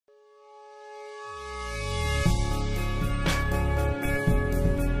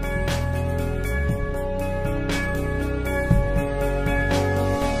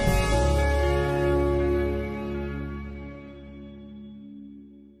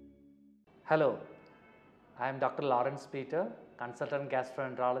Hello, I am Dr. Lorance Peter, consultant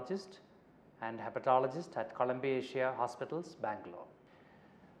gastroenterologist and hepatologist at Columbia Asia Hospitals, Bangalore.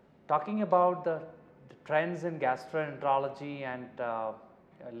 Talking about the trends in gastroenterology and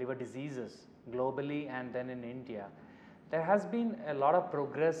liver diseases globally and then in India, there has been a lot of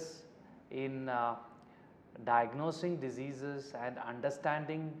progress in diagnosing diseases and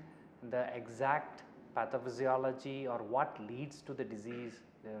understanding the exact pathophysiology or what leads to the disease.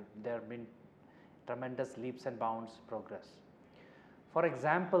 There have been tremendous leaps and bounds progress. For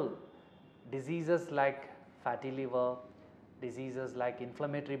example, diseases like fatty liver, diseases like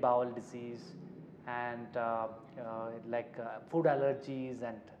inflammatory bowel disease, and food allergies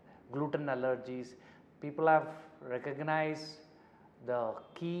and gluten allergies, people have recognized the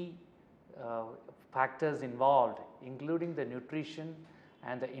key factors involved, including the nutrition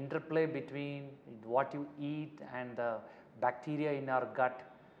and the interplay between what you eat and the bacteria in our gut,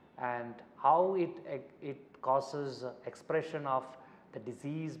 and how it causes expression of the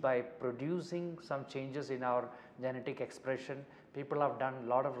disease by producing some changes in our genetic expression. People have done a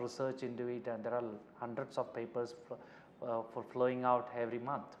lot of research into it, and there are hundreds of papers for flowing out every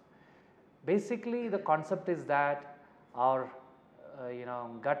month. Basically, the concept is that our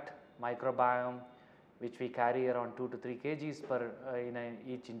gut microbiome, which we carry around 2 to 3 kgs per in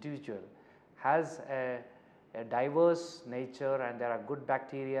each individual, has a diverse nature, and there are good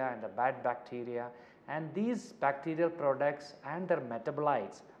bacteria and the bad bacteria, and these bacterial products and their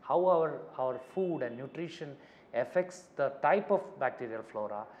metabolites, how our food and nutrition affects the type of bacterial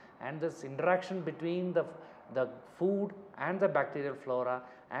flora, and this interaction between the food and the bacterial flora,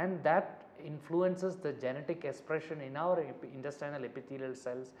 and that influences the genetic expression in our intestinal epithelial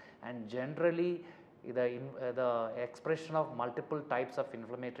cells, and generally the expression of multiple types of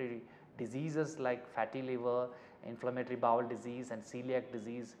inflammatory diseases like fatty liver, inflammatory bowel disease and celiac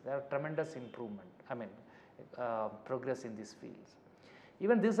disease. There are tremendous progress in these fields.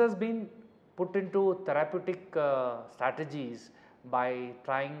 Even this has been put into therapeutic strategies by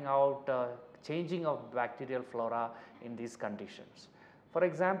trying out changing of bacterial flora in these conditions. For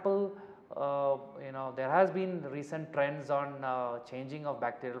example, there has been recent trends on changing of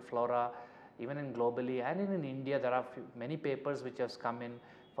bacterial flora even in globally, and in India there are many papers which have come in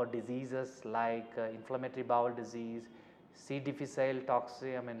for diseases like inflammatory bowel disease, C. difficile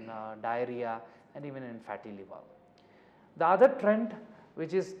diarrhea, and even in fatty liver. The other trend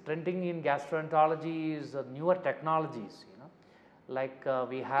which is trending in gastroenterology is newer technologies, like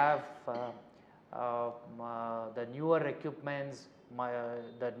we have the newer equipments,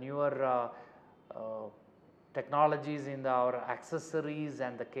 the newer technologies in our accessories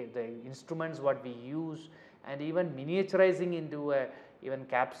and the instruments what we use, and even miniaturizing into even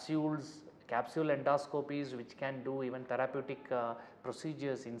capsule endoscopies, which can do even therapeutic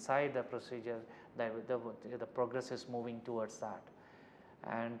procedures inside the procedure. The progress is moving towards that.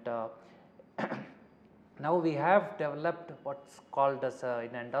 And now we have developed what's called as in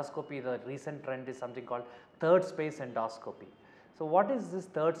endoscopy, the recent trend is something called third space endoscopy. So what is this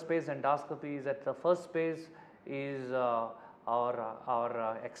third space endoscopy? Is that the first space is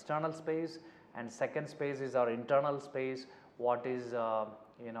our external space, and second space is our internal space, what is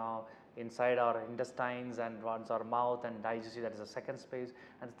inside our intestines and once our mouth and digestive, that is the second space,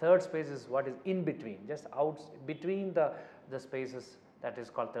 and the third space is what is in between, just out between the spaces, that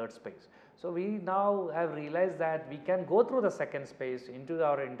is called third space. So we now have realized that we can go through the second space into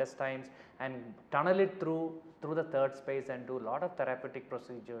our intestines and tunnel it through the third space and do a lot of therapeutic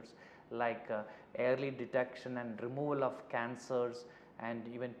procedures like early detection and removal of cancers and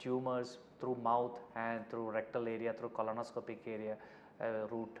even tumors through mouth and through rectal area, through colonoscopic area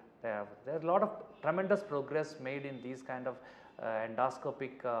route. There are a lot of tremendous progress made in these kind of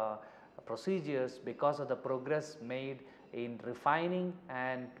endoscopic procedures because of the progress made in refining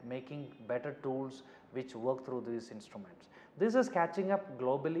and making better tools which work through these instruments. This is catching up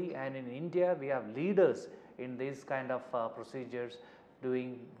globally, and in India we have leaders in these kind of procedures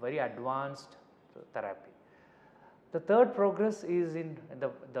doing very advanced therapy. The third progress is in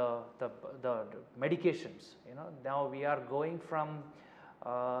the medications. Now we are going from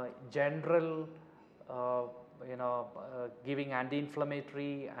general giving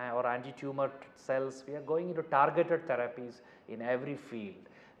anti-inflammatory or anti-tumor cells. We are going into targeted therapies in every field.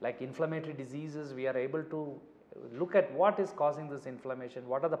 Like inflammatory diseases, we are able to look at what is causing this inflammation,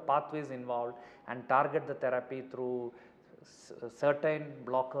 what are the pathways involved, and target the therapy through certain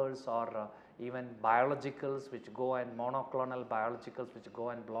blockers or even biologicals which go, and monoclonal biologicals which go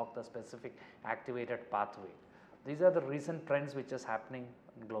and block the specific activated pathway. These are the recent trends which is happening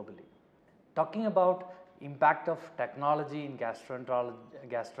globally. Talking about impact of technology in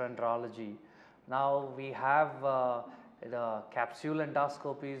gastroenterology. Now we have the capsule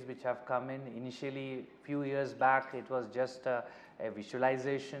endoscopies which have come in. Initially, few years back, it was just a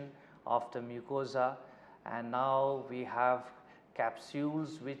visualization of the mucosa, and now we have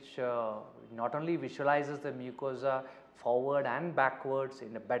capsules which not only visualizes the mucosa forward and backwards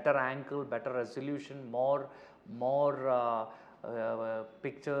in a better angle, better resolution, more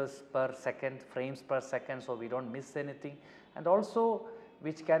pictures per second, frames per second, so we don't miss anything, and also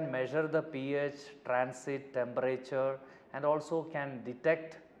which can measure the pH, transit, temperature, and also can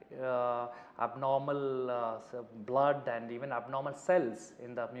detect abnormal blood and even abnormal cells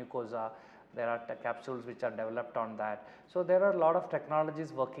in the mucosa. There are capsules which are developed on that. So there are a lot of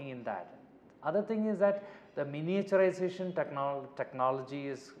technologies working in that. Other thing is that the miniaturization technology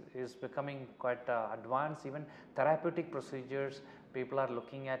is becoming quite advanced. Even therapeutic procedures, people are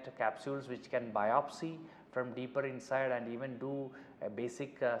looking at capsules which can biopsy from deeper inside and even do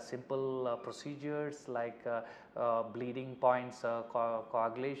basic simple procedures like bleeding points,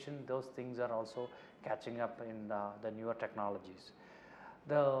 coagulation. Those things are also catching up in the newer technologies.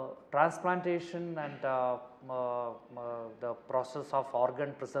 The transplantation and the process of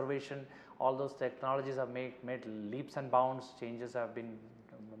organ preservation, all those technologies have made leaps and bounds. Changes have been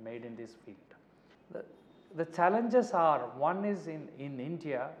made in this field. The challenges are, one is in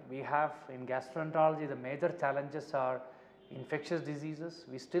India, we have in gastroenterology, the major challenges are infectious diseases.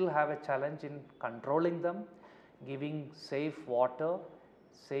 We still have a challenge in controlling them, giving safe water,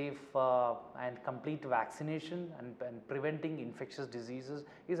 safe and complete vaccination and preventing infectious diseases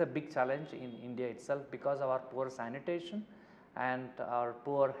is a big challenge in India itself because of our poor sanitation and our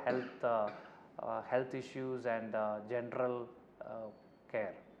poor health issues and general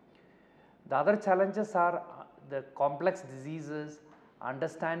care. The other challenges are the complex diseases,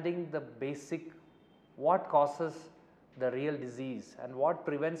 understanding the basic what causes the real disease and what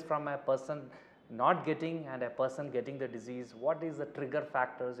prevents from a person not getting and a person getting the disease, what is the trigger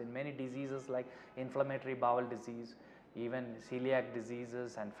factors in many diseases like inflammatory bowel disease, even celiac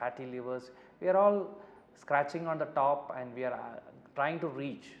diseases and fatty livers. We are all scratching on the top and we are trying to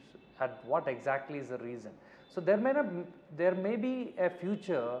reach at what exactly is the reason. So there may be a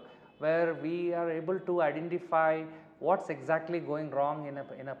future where we are able to identify what's exactly going wrong in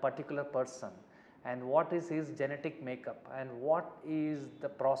a particular person and what is his genetic makeup and what is the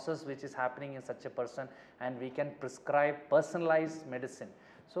process which is happening in such a person, and we can prescribe personalized medicine.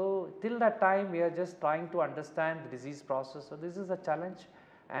 So till that time we are just trying to understand the disease process. So this is a challenge,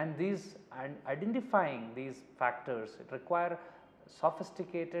 and identifying these factors, it require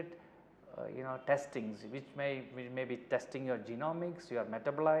sophisticated testings which may be testing your genomics, your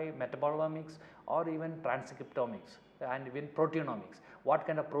metabolomics, or even transcriptomics and even proteomics. What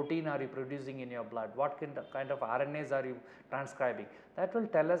kind of protein are you producing in your blood? What kind of RNAs are you transcribing? That will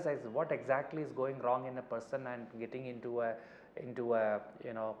tell us what exactly is going wrong in a person and getting into a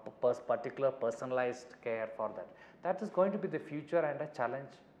particular personalized care for that. That is going to be the future and a challenge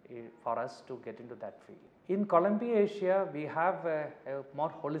for us to get into that field. In Columbia, Asia, we have a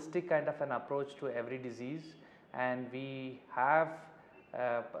more holistic kind of an approach to every disease, and we have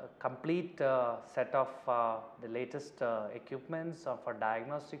a complete set of the latest equipments for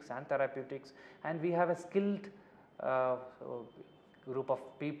diagnostics and therapeutics, and we have a skilled group of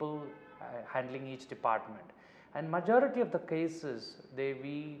people handling each department. And majority of the cases,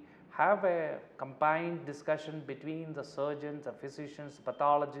 we have a combined discussion between the surgeons, the physicians, the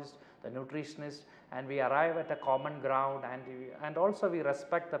pathologists, the nutritionists, and we arrive at a common ground, and also we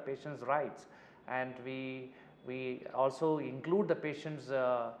respect the patient's rights, and we also include the patient's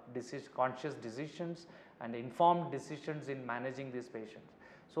conscious decisions and informed decisions in managing these patients.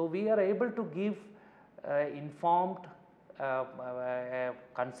 So we are able to give informed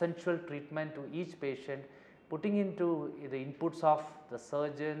consensual treatment to each patient, putting into the inputs of the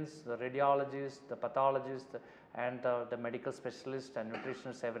surgeons, the radiologists, the pathologists, and the medical specialists and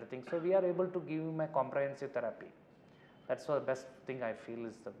nutritionists, everything. So we are able to give him a comprehensive therapy. That's the best thing I feel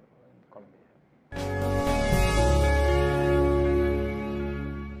is the Columbia.